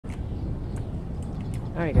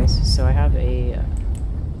Alright guys, so I have a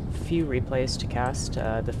few replays to cast.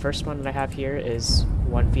 The first one that I have here is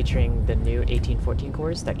one featuring the new 1814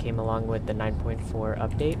 cores that came along with the 9.4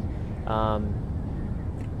 update.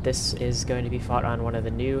 This is going to be fought on one of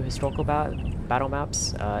the new historical battle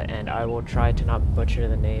maps, and I will try to not butcher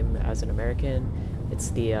the name as an American. It's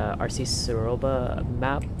the RC Soroba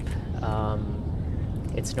map.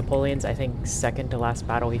 It's Napoleon's, I think, second to last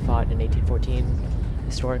battle he fought in 1814,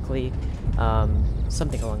 historically.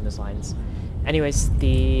 Something along those lines. Anyways,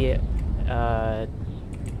 the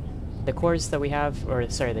cores that we have, or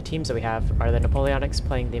sorry, the teams that we have are the Napoleonics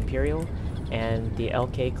playing the Imperial, and the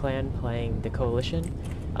LK clan playing the Coalition.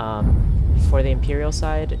 For the Imperial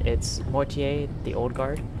side, it's Mortier, the Old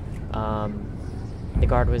Guard. The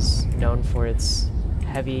Guard was known for its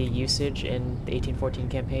heavy usage in the 1814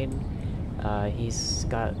 campaign. He's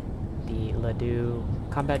got the Ledoux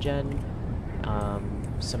combat gen,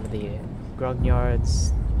 some of the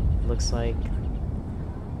Grognards, looks like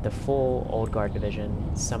the full Old Guard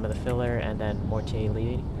division, some of the filler, and then Mortier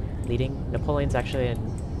leading. Napoleon's actually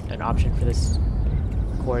an option for this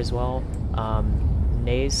core as well.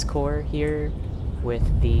 Ney's core here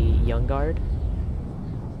with the Young Guard,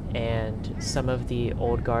 and some of the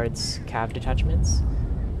Old Guard's cav detachments,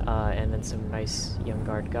 and then some nice Young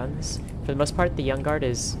Guard guns. For the most part, the Young Guard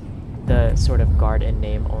is the sort of guard in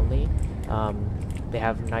name only. They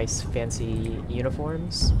have nice fancy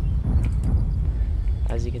uniforms,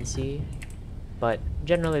 as you can see, but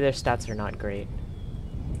generally their stats are not great.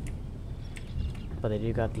 But they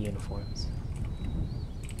do got the uniforms.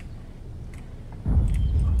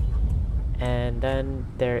 And then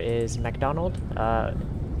there is Macdonald.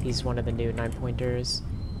 He's one of the new 9-pointers.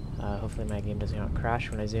 Hopefully my game does not crash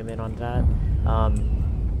when I zoom in on that.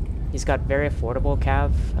 He's got very affordable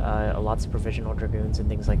cav, lots of provisional dragoons and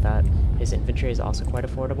things like that. His infantry is also quite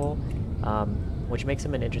affordable, which makes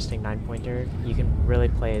him an interesting 9-pointer. You can really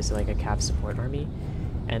play as like a cav support army.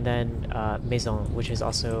 And then Maison, which is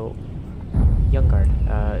also Young Guard,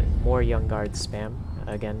 more Young Guard spam.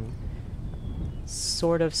 Again,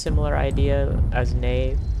 sort of similar idea as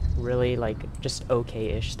Ney, really like just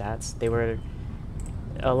okay-ish stats. They were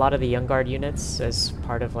a lot of the Young Guard units as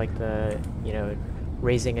part of like the, you know,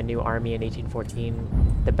 raising a new army in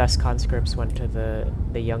 1814. The best conscripts went to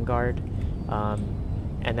the Young Guard,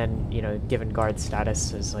 and then, you know, given Guard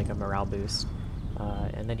status as like a morale boost.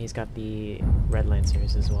 And then he's got the Red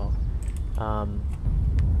Lancers as well.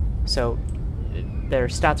 So their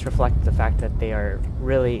stats reflect the fact that they are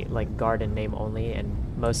really like guard in name only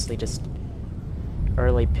and mostly just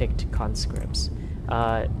early picked conscripts.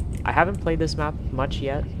 I haven't played this map much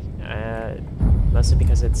yet, mostly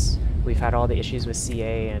because we've had all the issues with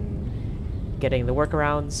CA and getting the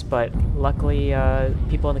workarounds, but luckily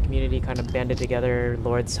people in the community kind of banded together.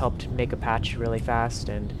 Lords helped make a patch really fast,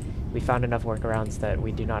 and we found enough workarounds that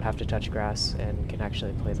we do not have to touch grass and can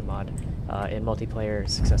actually play the mod in multiplayer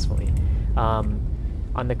successfully.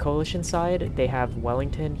 On the Coalition side, they have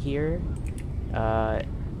Wellington here.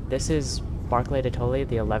 This is Barclay to Tolly,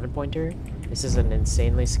 the 11-pointer. This is an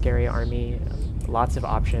insanely scary army. Lots of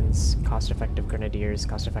options, cost-effective grenadiers,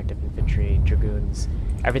 cost-effective infantry, dragoons,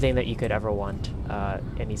 everything that you could ever want.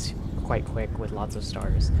 And he's quite quick with lots of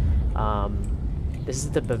stars. This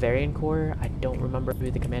is the Bavarian Corps. I don't remember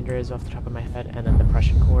who the commander is off the top of my head. And then the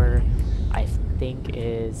Prussian Corps, I think,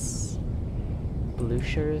 is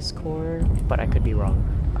Blucher's Corps, but I could be wrong.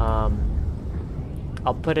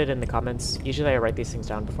 I'll put it in the comments. Usually I write these things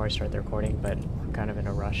down before I start the recording, but I'm kind of in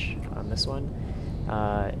a rush on this one.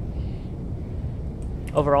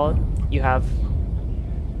 Overall, you have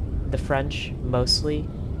the French mostly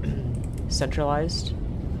centralized.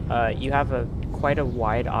 You have quite a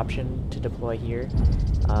wide option to deploy here.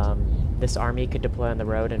 This army could deploy on the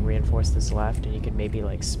road and reinforce this left, and you could maybe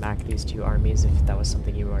like smack these two armies if that was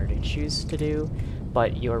something you were to choose to do.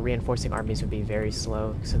 But your reinforcing armies would be very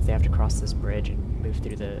slow since they have to cross this bridge and move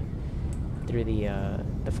through the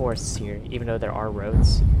forests here. Even though there are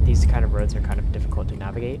roads, these kind of roads are kind of difficult to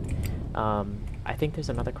navigate. I think there's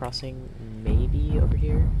another crossing maybe over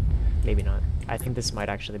here. Maybe not. I think this might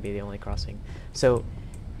actually be the only crossing. So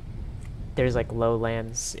there's like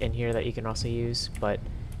lowlands in here that you can also use, but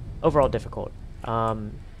overall difficult.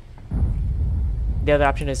 The other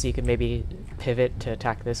option is you can maybe pivot to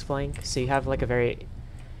attack this flank. So you have like a very,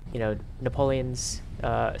 you know, Napoleon's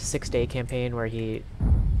 6-day campaign where he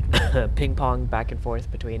ping-ponged back and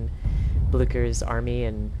forth between Blucher's army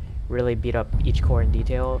and really beat up each corps in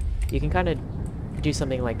detail. You can kind of do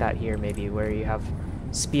something like that here maybe, where you have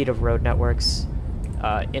speed of road networks,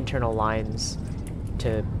 internal lines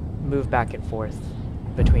to move back and forth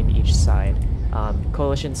between each side.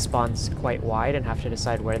 Coalition spawns quite wide and have to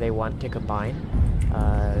decide where they want to combine.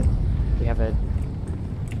 We have a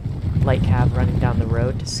light cav running down the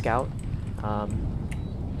road to scout.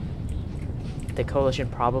 The Coalition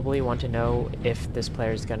probably want to know if this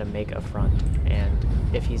player is going to make a front, and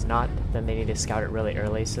if he's not, then they need to scout it really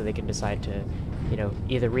early so they can decide to, you know,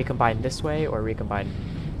 either recombine this way or recombine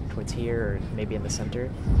towards here or maybe in the center.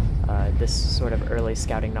 This sort of early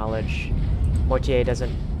scouting knowledge, Mortier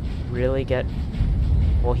doesn't really get.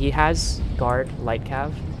 Well, he has guard light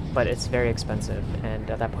cav, but it's very expensive, and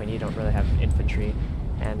at that point you don't really have infantry.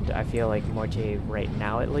 And I feel like Mortier, right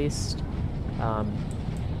now at least,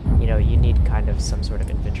 you know, you need kind of some sort of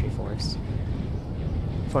infantry force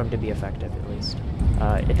for him to be effective, at least.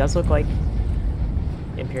 It does look like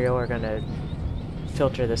Imperial are going to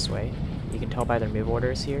filter this way. You can tell by their move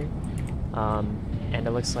orders here. And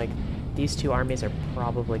it looks like these two armies are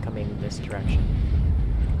probably coming this direction.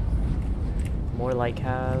 More light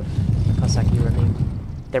cav, Kosaki running.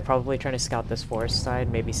 They're probably trying to scout this forest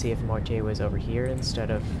side, maybe see if Mortier was over here instead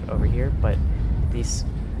of over here, but this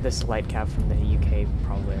light cav from the UK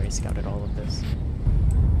probably already scouted all of this.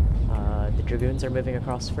 The Dragoons are moving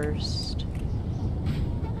across first.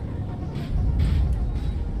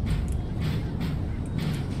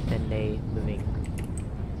 And they moving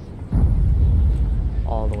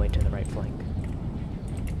all the way to the right flank.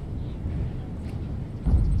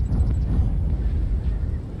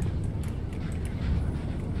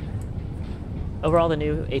 Overall, the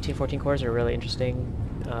new 1814 cores are really interesting.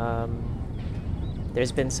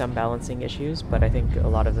 There's been some balancing issues, but I think a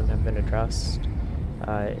lot of them have been addressed.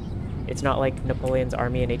 It's not like Napoleon's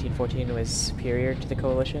army in 1814 was superior to the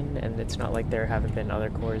Coalition, and it's not like there haven't been other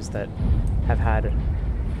cores that have had,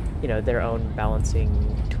 you know, their own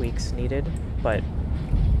balancing tweaks needed, but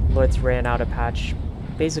Lords ran out a patch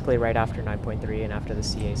basically right after 9.3 and after the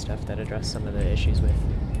CA stuff that addressed some of the issues with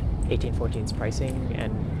 1814's pricing,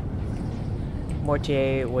 and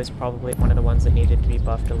Mortier was probably one of the ones that needed to be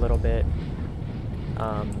buffed a little bit.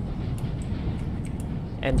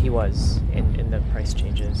 And he was in the price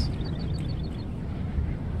changes.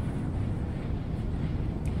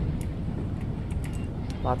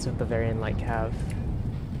 Lots of Bavarian light cav.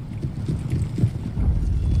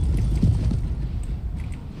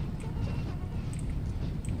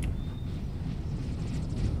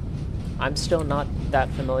 I'm still not that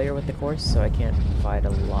familiar with the course, so I can't provide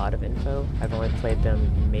a lot of info. I've only played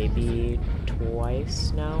them maybe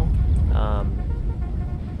twice now.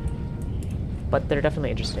 But they're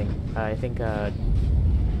definitely interesting. I think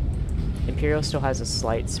Imperial still has a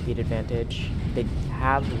slight speed advantage. They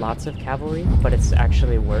have lots of cavalry, but it's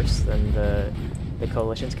actually worse than the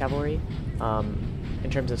Coalition's cavalry. In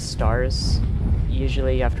terms of stars,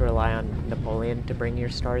 usually you have to rely on Napoleon to bring your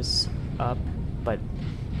stars up, but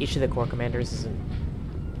each of the corps commanders isn't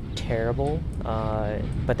terrible,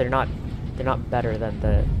 but they're not better than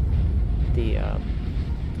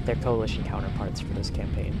their Coalition counterparts for this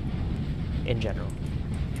campaign in general.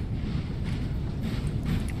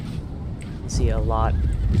 See a lot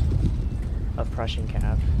of Prussian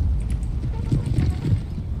cav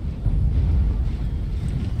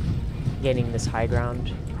gaining this high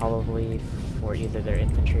ground, probably for either their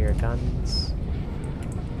infantry or guns.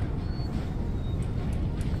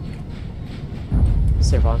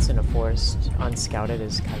 Servants in a forest unscouted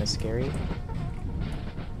is kind of scary.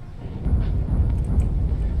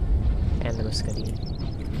 And the Muscadine.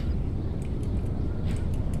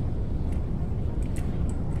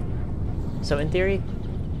 So in theory,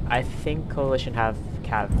 I think Coalition have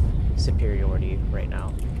cav superiority right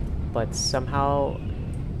now, but somehow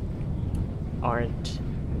aren't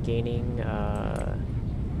gaining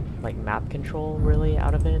like map control really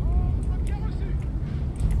out of it,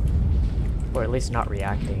 or at least not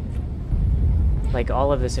reacting. Like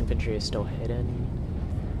all of this infantry is still hidden,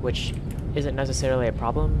 which isn't necessarily a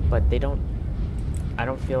problem, but I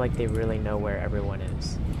don't feel like they really know where everyone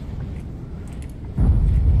is.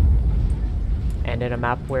 And in a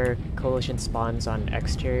map where Coalition spawns on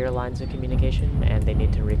exterior lines of communication and they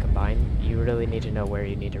need to recombine, you really need to know where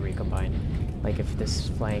you need to recombine. Like if this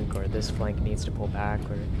flank or this flank needs to pull back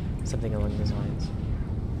or something along those lines.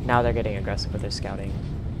 Now they're getting aggressive with their scouting.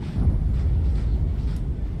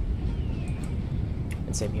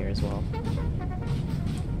 And same here as well.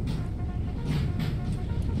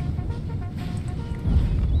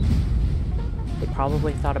 They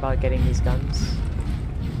probably thought about getting these guns.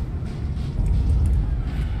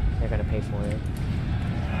 They're gonna pay for it.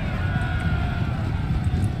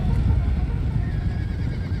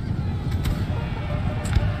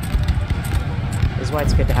 This is why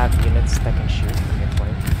it's good to have units that can shoot from your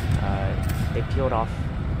flank. They peeled off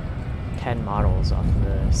 10 models off of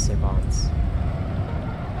the Servants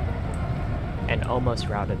and almost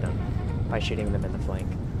routed them by shooting them in the flank.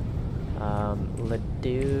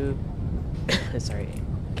 Ledoux, sorry,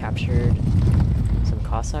 captured some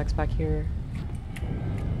Cossacks back here.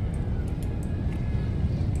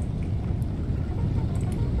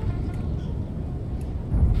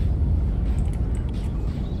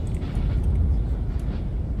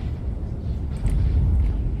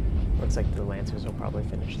 Looks like the Lancers will probably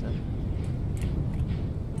finish them.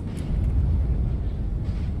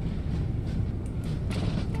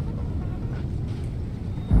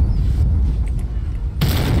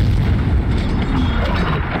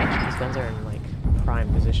 These guns are in like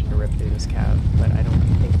prime position to rip through this cav, but I don't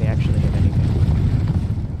think they actually hit anything.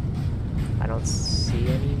 I don't see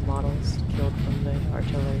any models killed from the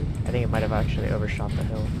artillery. I think it might have actually overshot the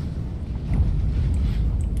hill.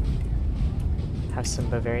 Have some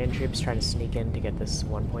Bavarian troops trying to sneak in to get this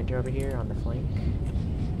one pointer over here on the flank.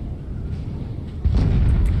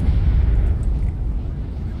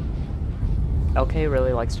 LK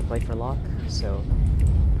really likes to play for lock, so,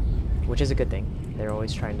 which is a good thing. They're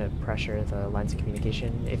always trying to pressure the lines of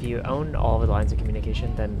communication. If you own all of the lines of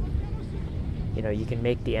communication, then you know you can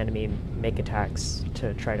make the enemy make attacks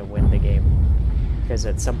to try to win the game, because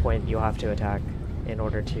at some point you'll have to attack in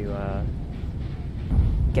order to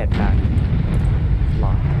get back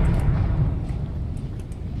lock.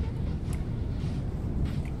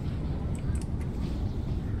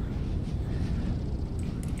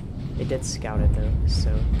 They did scout it though, so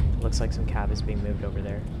it looks like some cav is being moved over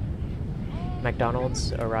there.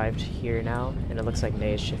 Macdonald's arrived here now, and it looks like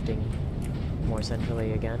Ney is shifting more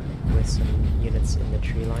centrally again with some units in the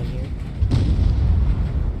tree line here.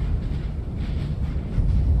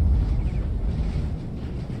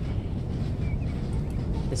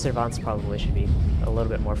 The Servants probably should be a little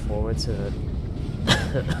bit more forward so that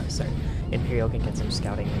sorry, Imperial can get some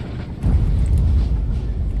scouting in.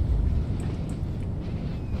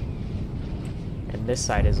 And this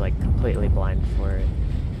side is like completely blind for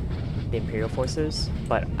the Imperial forces,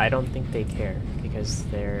 but I don't think they care because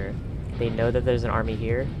they know that there's an army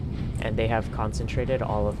here and they have concentrated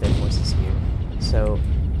all of their forces here. So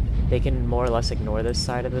they can more or less ignore this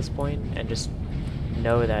side at this point and just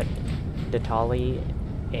know that Tolly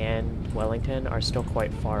and Wellington are still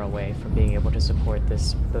quite far away from being able to support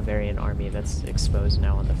this Bavarian army that's exposed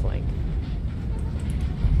now on the flank.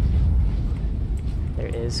 There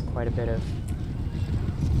is quite a bit of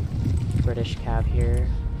British cav here.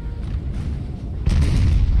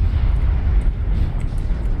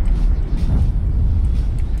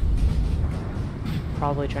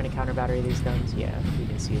 Probably trying to counter battery these guns. Yeah, you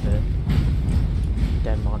can see the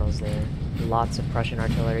dead models there. Lots of Prussian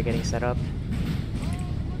artillery getting set up.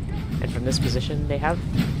 And from this position, they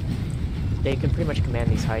can pretty much command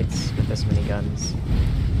these heights with this many guns,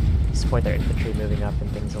 support their infantry moving up and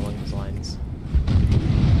things along those lines.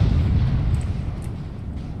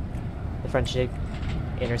 The French did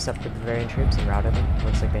intercept the Bavarian troops and routed them.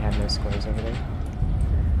 Looks like they had no scores over there.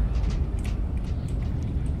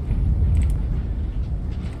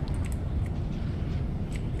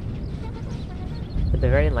 The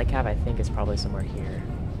Bavarian light cav, I think, is probably somewhere here,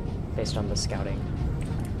 based on the scouting.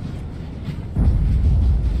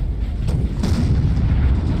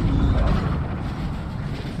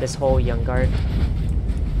 This whole Young Guard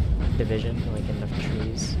division, like in the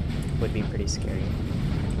trees, would be pretty scary.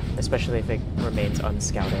 Especially if it remains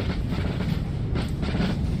unscouted.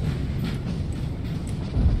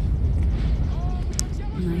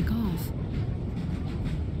 Mic off.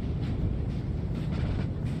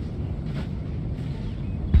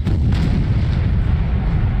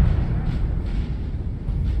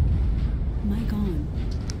 Mic on.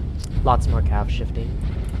 Lots more cav shifting.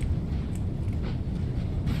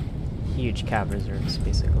 Huge cav reserves,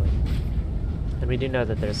 basically. And we do know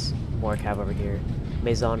that there's more cav over here.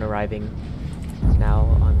 Maison arriving now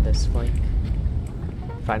on this flank.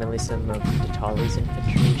 Finally some of Tolly's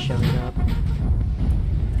infantry showing up.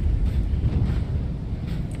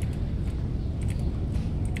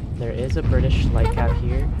 There is a British light cav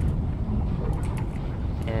here.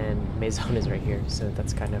 And Maison is right here, so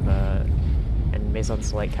that's kind of a... And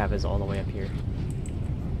Maison's light cav is all the way up here.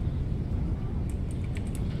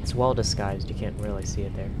 It's well disguised, you can't really see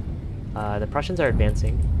it there. The Prussians are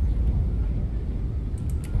advancing.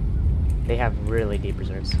 They have really deep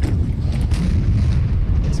reserves.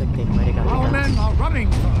 Looks like they might have got Our men are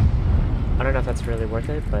running. I don't know if that's really worth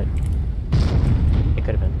it, but it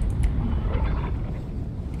could have been.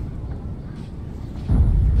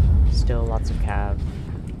 Still lots of cav,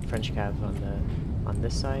 French cav on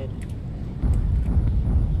this side.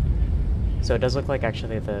 So it does look like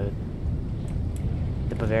actually the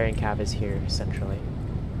The Bavarian cav is here centrally.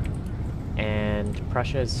 And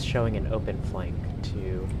Prussia is showing an open flank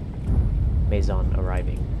to Maison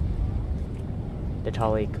arriving. The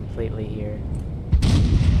Tolly completely here.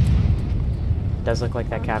 Does look like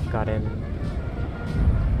that cav got in,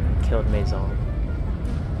 killed Maison.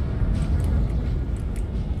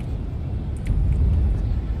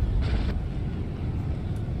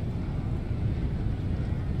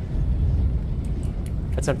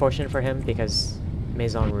 It's unfortunate for him because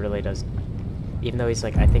Maison really does, even though he's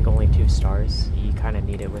like, I think only 2 stars, you kind of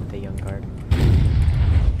need it with the Young Guard.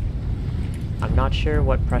 I'm not sure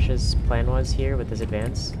what Prussia's plan was here with this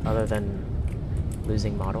advance, other than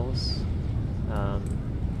losing models.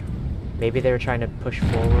 Maybe they were trying to push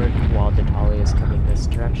forward while Tolly is coming this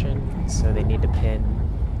direction, so they need to pin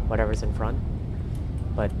whatever's in front.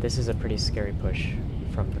 But this is a pretty scary push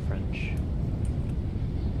from the French.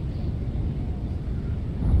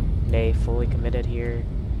 Ney fully committed here.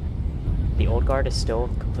 The Old Guard is still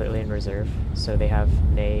completely in reserve, so they have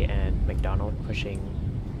Ney and Macdonald pushing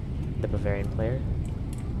the Bavarian player.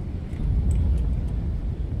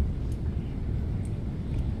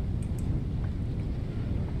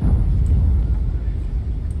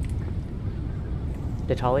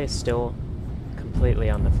 Tolly is still completely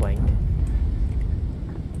on the flank.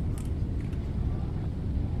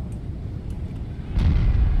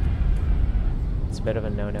 It's a bit of a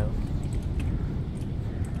no-no.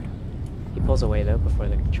 He pulls away though before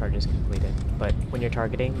the charge is completed, but when you're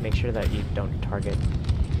targeting, make sure that you don't target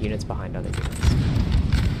units behind other units.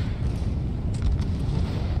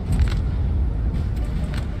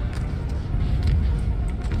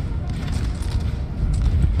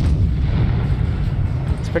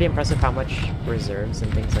 It's pretty impressive how much reserves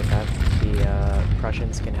and things like that the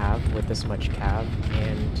Prussians can have with this much cav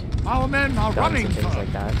and our men are guns running, and things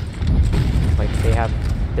like that. Like they have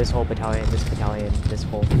this whole battalion, this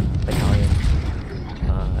whole battalion.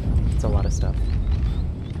 It's a lot of stuff.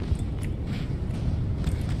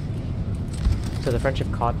 So the French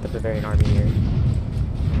have caught the Bavarian army here.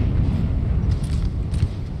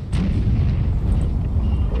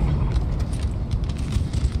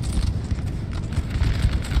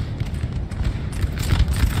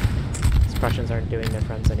 These Prussians aren't doing their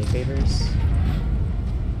friends any favors.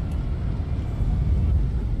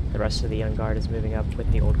 The rest of the Young Guard is moving up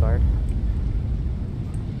with the Old Guard.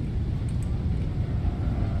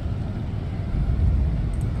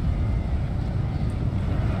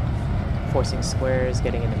 Forcing squares,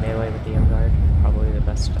 getting into melee with the Young Guard, probably the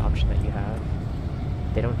best option that you have.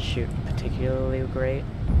 They don't shoot particularly great.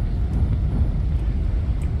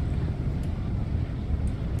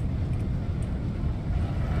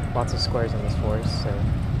 Lots of squares on this force, so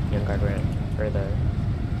Young Guard ran, or the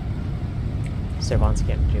Servants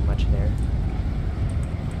can't do much there.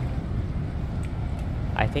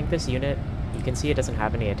 I think this unit, you can see it doesn't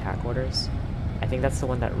have any attack orders. I think that's the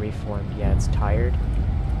one that reformed. Yeah, it's tired.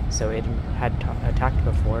 So it had attacked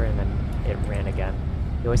before and then it ran again.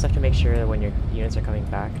 You always have to make sure that when your units are coming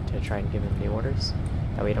back to try and give them new orders,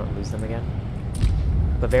 that way you don't lose them again.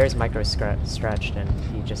 Bavaria's micro stretched and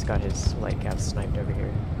he just got his light cav sniped over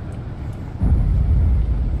here.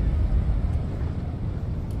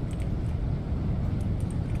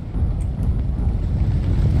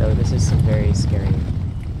 Though this is some very scary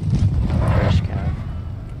British cav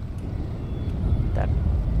that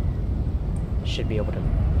should be able to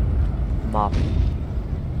mop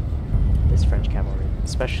this French cavalry,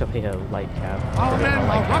 especially a light cav.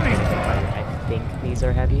 I think these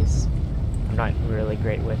are heavies. I'm not really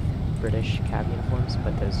great with British cav uniforms,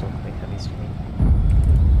 but those look like heavies to me.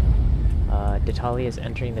 Tolly is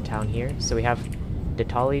entering the town here, so we have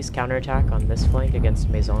Tolly's counterattack on this flank against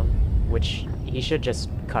Maison, which he should just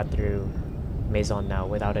cut through Maison now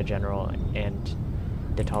without a general and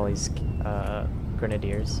Tolly's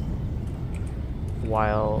grenadiers,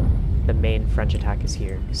 while the main French attack is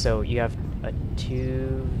here. So you have a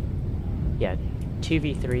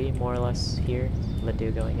 2v3 more or less here,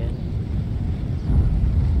 Ledoux going in.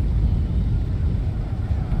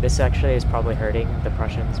 This actually is probably hurting the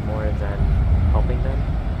Prussians more than helping them.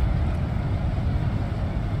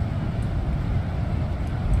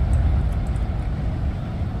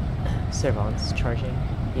 Servants charging.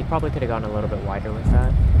 He probably could have gone a little bit wider with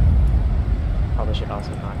that. Probably should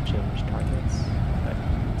also not change targets, but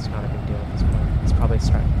it's not a big deal at this point. It's probably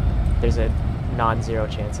there's a non-zero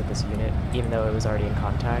chance that this unit, even though it was already in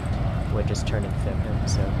contact, would just turn and fib him,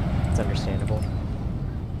 so it's understandable.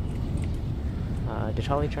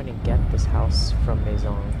 Tolly trying to get this house from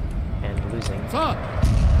Maison and losing. Sir!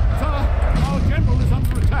 Sir! Our general is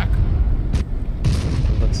under attack!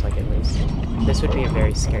 It looks like, at least. This would be a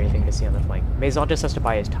very scary thing to see on the flank. Maison just has to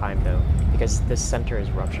buy his time, though, because this center is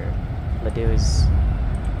ruptured. Ledoux is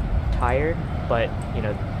tired, but, you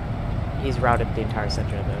know, he's routed the entire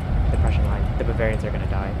center of the Prussian line. The Bavarians are going to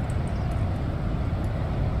die.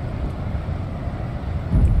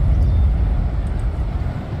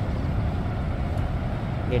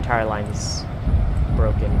 The entire line is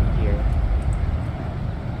broken here.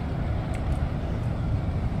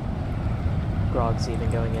 Grog's even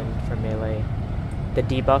going in for melee. The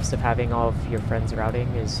debuffs of having all of your friends routing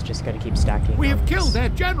is just going to keep stacking. We have killed their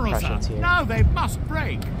general, sir. Here. Now they must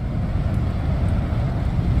break.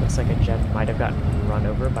 Looks like a gen might have gotten run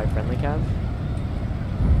over by friendly cav.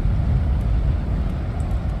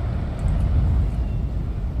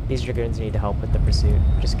 These dragoons need help with the pursuit.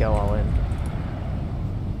 Just go all in.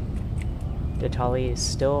 Tolly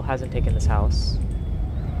still hasn't taken this house.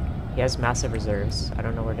 He has massive reserves. I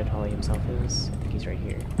don't know where Tolly himself is. I think he's right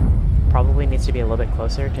here. Probably needs to be a little bit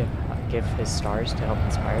closer to give his stars to help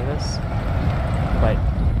inspire this. But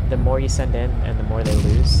the more you send in and the more they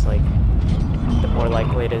lose, like, the more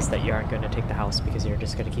likely it is that you aren't going to take the house because you're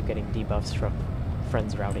just going to keep getting debuffs from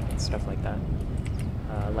friends routing and stuff like that.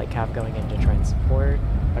 Light cav going in to try and support,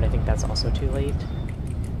 but I think that's also too late.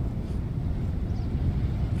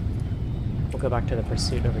 We'll go back to the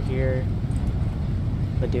pursuit over here.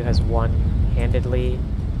 Ledoux has one handedly.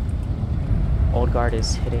 Old Guard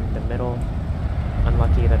is hitting the middle.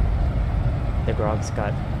 Unlucky that the Grogs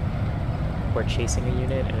were chasing a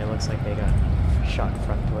unit, and it looks like they got shot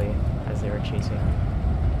frontally as they were chasing.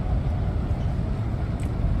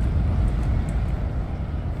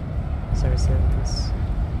 Saracens.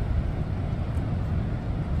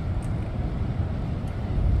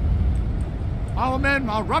 Our men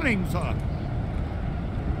are running, sir.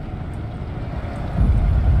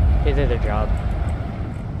 They did their job.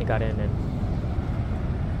 They got in and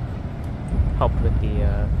helped with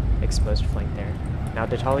the exposed flank there. Now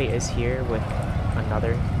Tolly is here with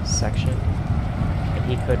another section, and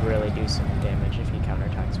he could really do some damage if he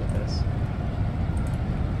counterattacks with this.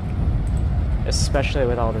 Especially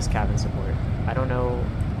with all this cav in support. I don't know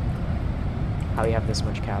how you have this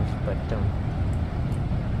much cav, but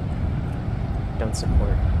don't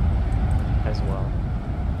support as well.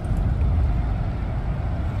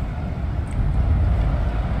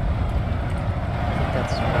 I think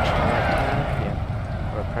that's Russian light cav,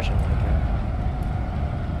 yeah, or Prussian light cav.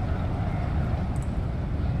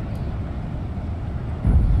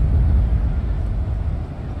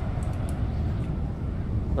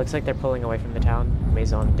 Looks like they're pulling away from the town.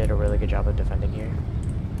 Maison did a really good job of defending here,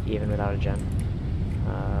 even without a gen.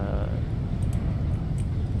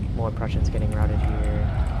 More Prussians getting routed here.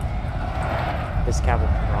 This cav will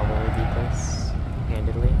probably beat this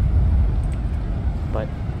handedly, but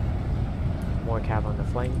more cav on the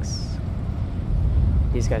flanks.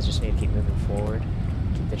 These guys just need to keep moving forward,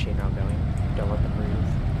 keep the chain route going. Don't let them breathe.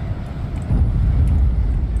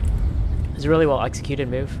 It was a really well executed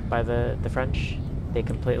move by the French. They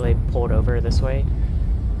completely pulled over this way,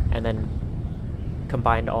 and then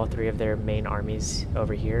combined all three of their main armies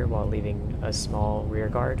over here while leaving a small rear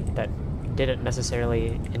guard that didn't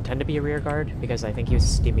necessarily intend to be a rear guard, because I think he was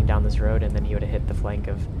steaming down this road and then he would have hit the flank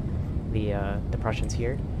of the Prussians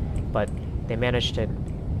here. But they managed to,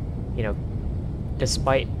 you know,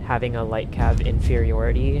 despite having a light cav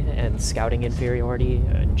inferiority and scouting inferiority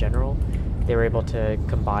in general, they were able to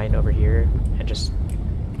combine over here and just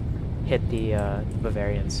hit the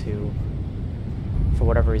Bavarians, who for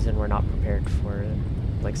whatever reason were not prepared for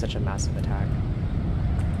like such a massive attack.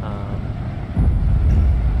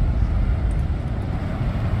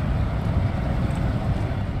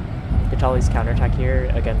 Tolly's counterattack here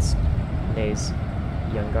against Ney's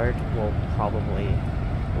Young Guard will probably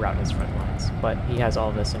rout his front lines, but he has all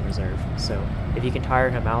of this in reserve, so if you can tire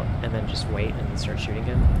him out and then just wait and start shooting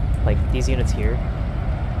him, like these units here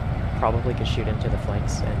probably could shoot into the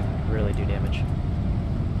flanks and really do damage.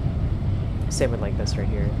 Same with like this right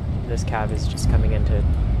here. This cav is just coming in to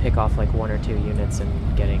pick off like one or two units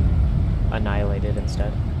and getting annihilated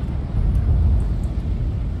instead.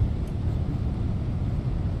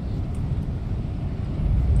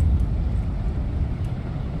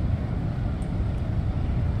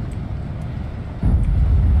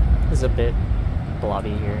 This is a bit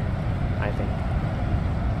blobby here, I think.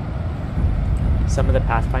 Some of the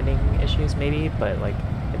pathfinding issues maybe, but like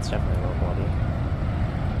it's definitely a little blobby.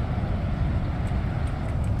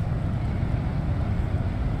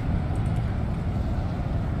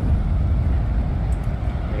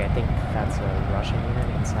 Like I think that's a Russian unit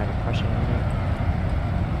inside a Prussian unit.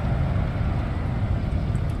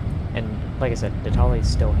 And like I said, Tolly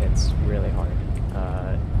still hits really hard.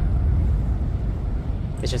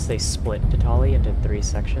 It's just they split Tolly into 3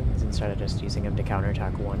 sections instead of just using him to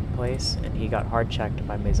counterattack one place, and he got hard checked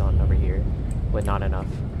by Maison over here with not enough.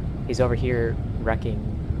 He's over here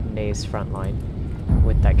wrecking Ney's front line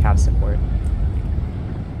with that cav support.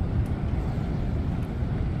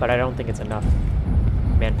 But I don't think it's enough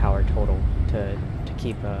manpower total to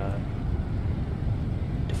keep to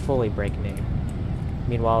fully break Ney.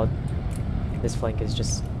 Meanwhile, this flank is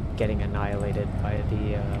just getting annihilated by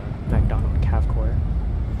the Macdonald cav corps.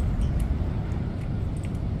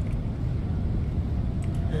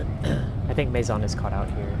 I think Maison is caught out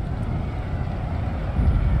here.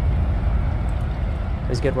 It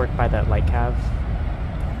was good work by that light cav.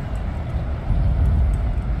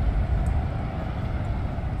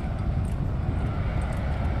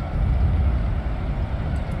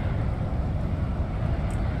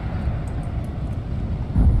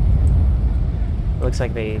 It looks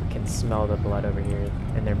like they can smell the blood over here,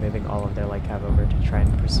 and they're moving all of their light cav over to try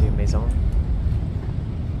and pursue Maison.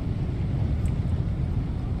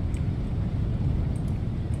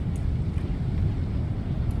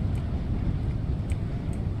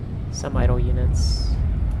 Some idle units.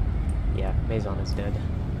 Yeah, Maison is dead.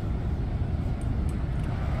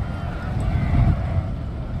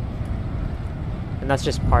 And that's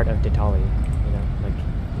just part of Tolly, you know, like,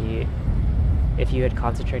 if you had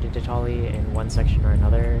concentrated Tolly in one section or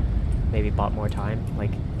another, maybe bought more time,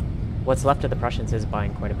 like, what's left of the Prussians is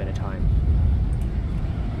buying quite a bit of time.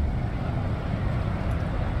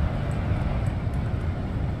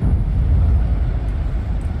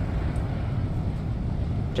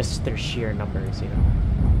 Just their sheer numbers, you know.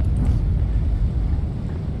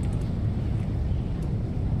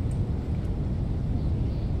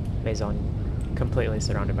 Maison completely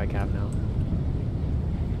surrounded by cav now.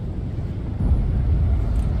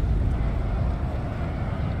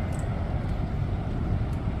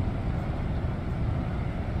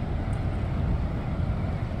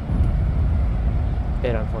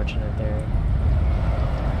 Bit unfortunate there.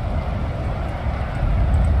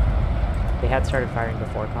 They had started firing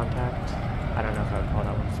before contact. I don't know if I would call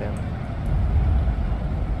that one fail.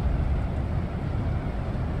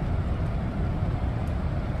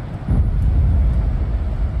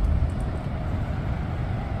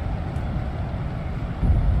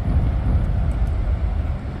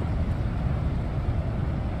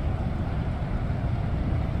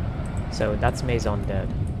 So that's Maison dead,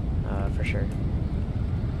 for sure.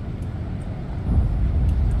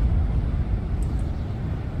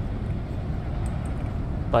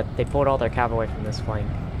 But they pulled all their cav away from this flank,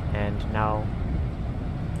 and now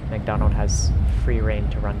Macdonald has free reign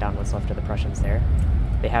to run down what's left of the Prussians there.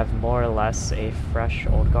 They have more or less a fresh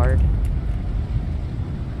old guard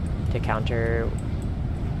to counter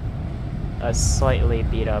a slightly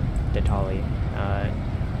beat up Tolly.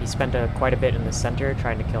 He spent quite a bit in the center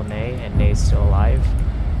trying to kill Ney, and Ney's still alive.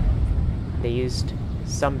 They used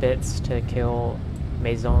some bits to kill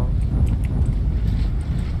Maison,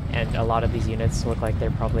 and a lot of these units look like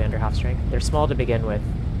they're probably under half strength. They're small to begin with,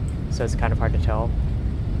 so it's kind of hard to tell,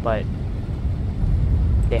 but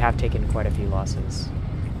they have taken quite a few losses.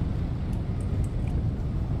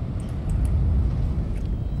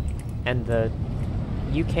 And the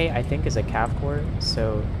UK, I think, is a cav corps,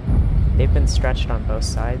 so they've been stretched on both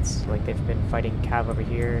sides. Like, they've been fighting cav over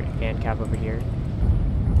here and cav over here.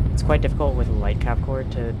 It's quite difficult with light cav corps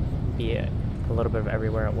to be a little bit of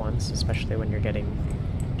everywhere at once, especially when you're getting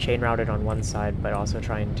chain routed on one side, but also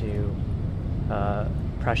trying to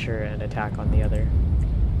pressure and attack on the other.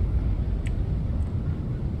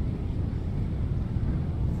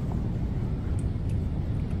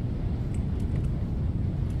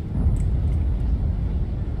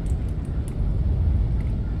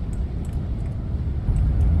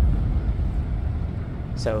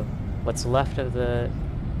 So what's left of the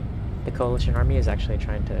coalition army is actually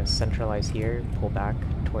trying to centralize here, pull back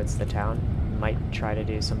towards the town. Might try to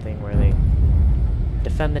do something where they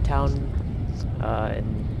defend the town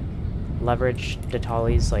and leverage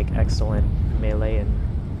Tolly's like excellent melee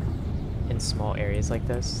in small areas like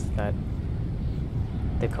this that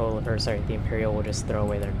the Imperial will just throw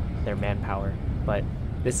away their manpower. But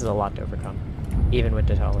this is a lot to overcome, even with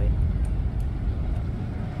Tolly.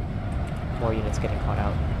 More units getting caught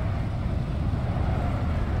out.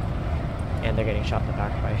 And they're getting shot in the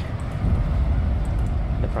back by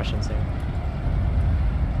the Prussians there.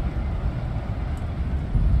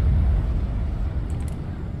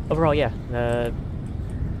 Overall, yeah,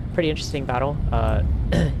 pretty interesting battle.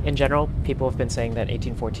 In general, people have been saying that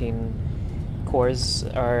 1814 corps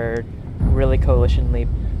are really coalitionally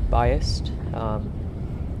biased,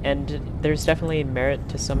 and there's definitely merit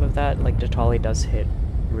to some of that. Like, Tolly does hit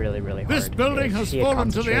really, really hard. This building If has he had fallen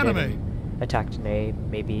to the concentrated enemy. and attacked Ney,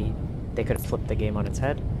 maybe they could have flipped the game on its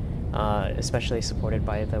head, especially supported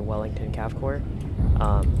by the Wellington Cav Corps.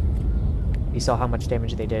 You saw how much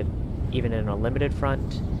damage they did even in a limited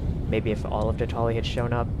front. Maybe if all of the Tolly had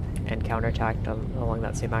shown up and counterattacked along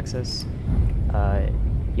that same axis,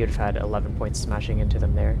 you'd have had 11 points smashing into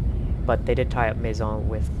them there. But they did tie up Maison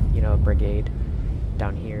with, you know, a brigade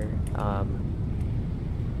down here.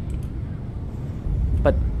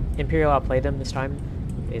 But Imperial outplayed them this time.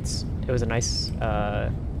 It was a nice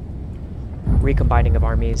recombining of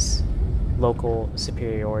armies, local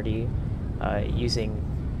superiority, using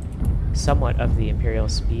somewhat of the Imperial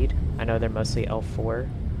speed. I know they're mostly L4,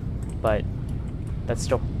 but that's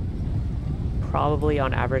still probably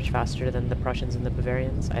on average faster than the Prussians and the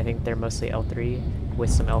Bavarians. I think they're mostly L3 with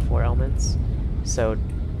some L4 elements. So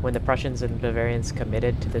when the Prussians and Bavarians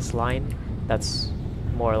committed to this line, that's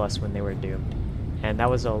more or less when they were doomed. And that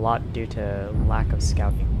was a lot due to lack of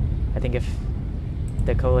scouting. I think if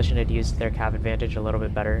the coalition had used their cav advantage a little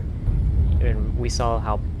bit better, and we saw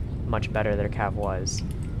how much better their cav was,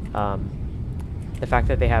 the fact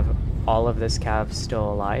that they have all of this cav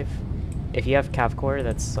still alive, if you have cav corps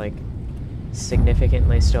that's like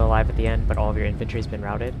significantly still alive at the end, but all of your infantry's been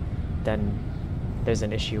routed, then there's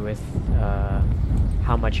an issue with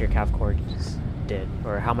how much your cav corps did,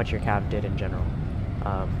 or how much your cav did in general.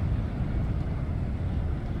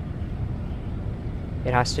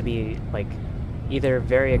 It has to be like either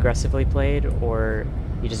very aggressively played, or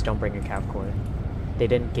you just don't bring your cav corps. They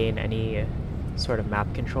didn't gain any sort of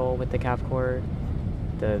map control with the cav corps.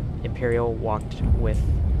 The Imperial walked with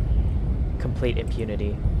complete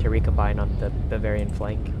impunity to recombine on the Bavarian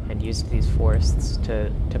flank and used these forests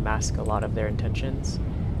to mask a lot of their intentions.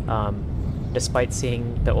 Despite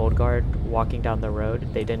seeing the Old Guard walking down the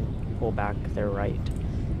road, they didn't pull back their right.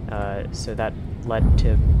 So that led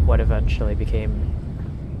to what eventually became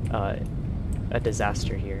a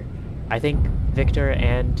disaster here. I think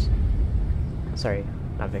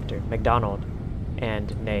Macdonald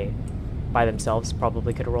and Ney by themselves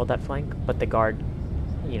probably could have rolled that flank, but the Guard,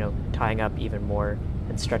 you know, tying up even more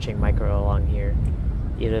and stretching micro along here,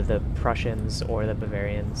 either the Prussians or the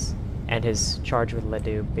Bavarians, and his charge with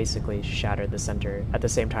Ledoux basically shattered the center at the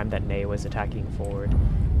same time that Ney was attacking forward,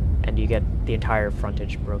 and you get the entire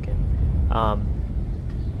frontage broken.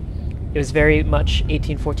 It was very much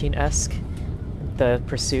 1814-esque. The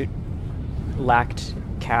pursuit lacked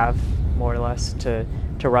cav, more or less, to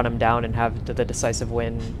run him down and have the decisive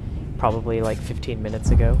win probably like 15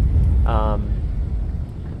 minutes ago.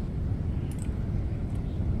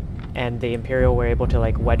 And the Imperial were able to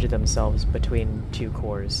like wedge themselves between two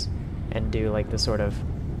corps and do like the sort of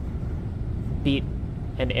beat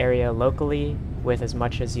an area locally with as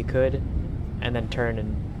much as you could, and then turn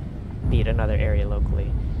and beat another area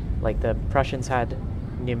locally. Like the Prussians had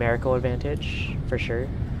numerical advantage for sure,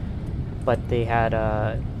 but they had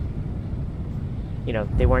you know,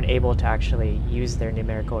 they weren't able to actually use their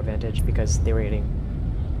numerical advantage because they were getting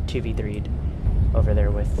 2v3'd over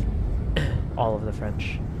there with all of the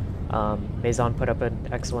French. Maison put up an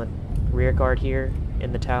excellent rear guard here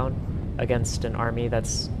in the town against an army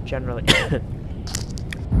that's generally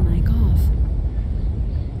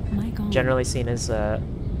generally seen as a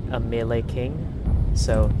melee king.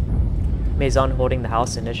 So Maison holding the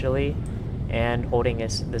house initially and holding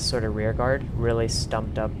this sort of rear guard really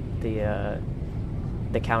stumped up the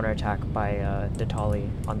counterattack by de Tolly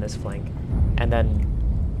on this flank, and then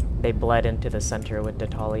they bled into the center with de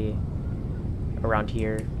Tolly around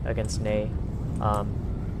here against Ney,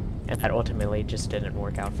 and that ultimately just didn't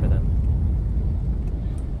work out for them.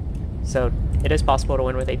 So it is possible to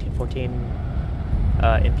win with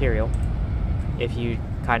 1814 Imperial if you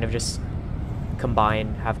kind of just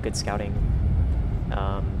combine, have good scouting.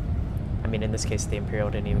 I mean, in this case, the Imperial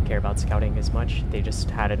didn't even care about scouting as much. They just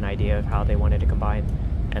had an idea of how they wanted to combine,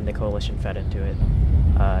 and the coalition fed into it.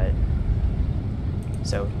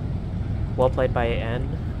 So, well played by N.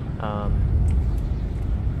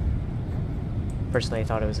 Personally, I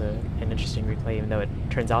thought it was an interesting replay, even though it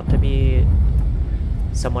turns out to be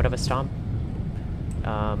somewhat of a stomp.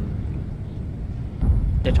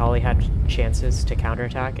 De Tolly had chances to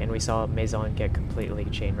counterattack, and we saw Maison get completely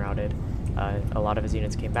chain routed. A lot of his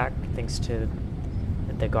units came back thanks to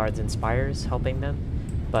the guards and spires helping them,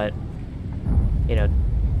 but you know,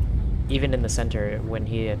 even in the center when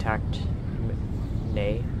he attacked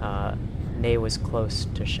Ney, Ney was close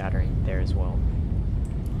to shattering there as well.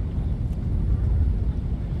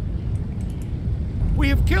 We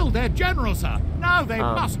have killed their general, sir. Now they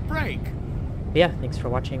must break. Yeah, thanks for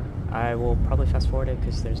watching. I will probably fast forward it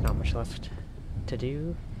because there's not much left to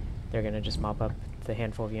do. They're gonna just mop up the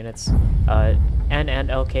handful of units. N and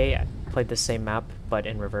LK played the same map, but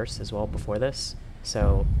in reverse as well before this.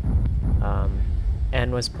 So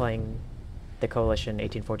N was playing the Coalition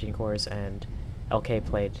 1814 cores, and LK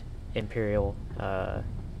played Imperial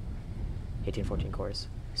 1814 cores.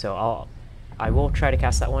 So I will try to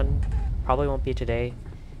cast that one. Probably won't be today.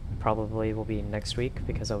 Probably will be next week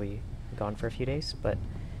because I'll be gone for a few days. But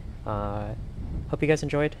hope you guys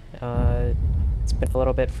enjoyed. It's been a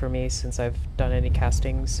little bit for me since I've done any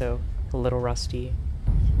casting, so a little rusty.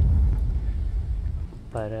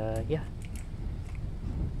 But yeah.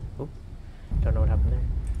 Oop. Don't know what happened there.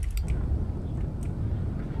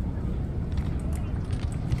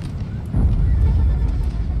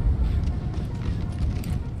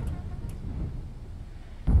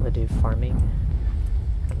 We'll do farming.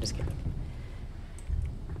 I'm just kidding.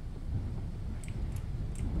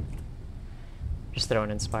 Just throw an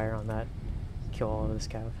Inspire on that. Kill all of this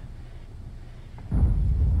cav.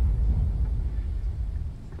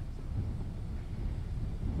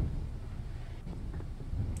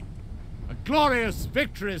 A glorious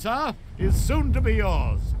victory, sir, is soon to be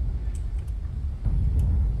yours.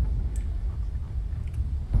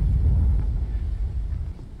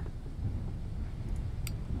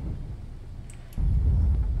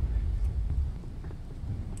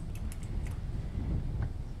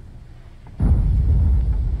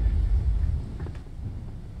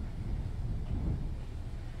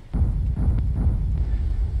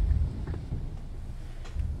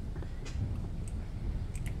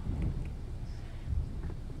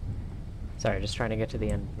 Sorry, just trying to get to the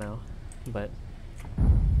end now. But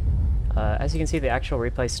as you can see, the actual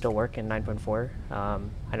replays still work in 9.4. I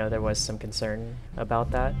know there was some concern about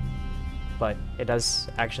that, but it does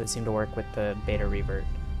actually seem to work with the beta revert.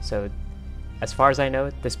 So as far as I know,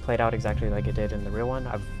 this played out exactly like it did in the real one.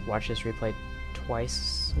 I've watched this replay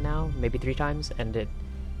twice now, maybe 3 times, and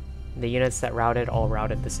the units that routed all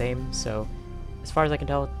routed the same. So as far as I can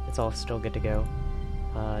tell, it's all still good to go.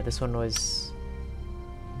 This one was,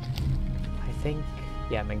 I think,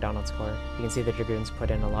 yeah, Macdonald's core. You can see the Dragoons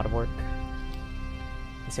put in a lot of work.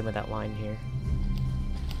 And same with that line here.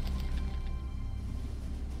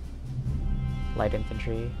 Light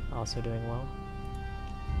infantry also doing well.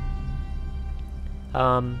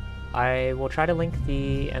 I will try to link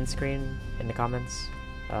the end screen in the comments,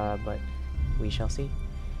 but we shall see.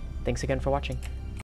 Thanks again for watching.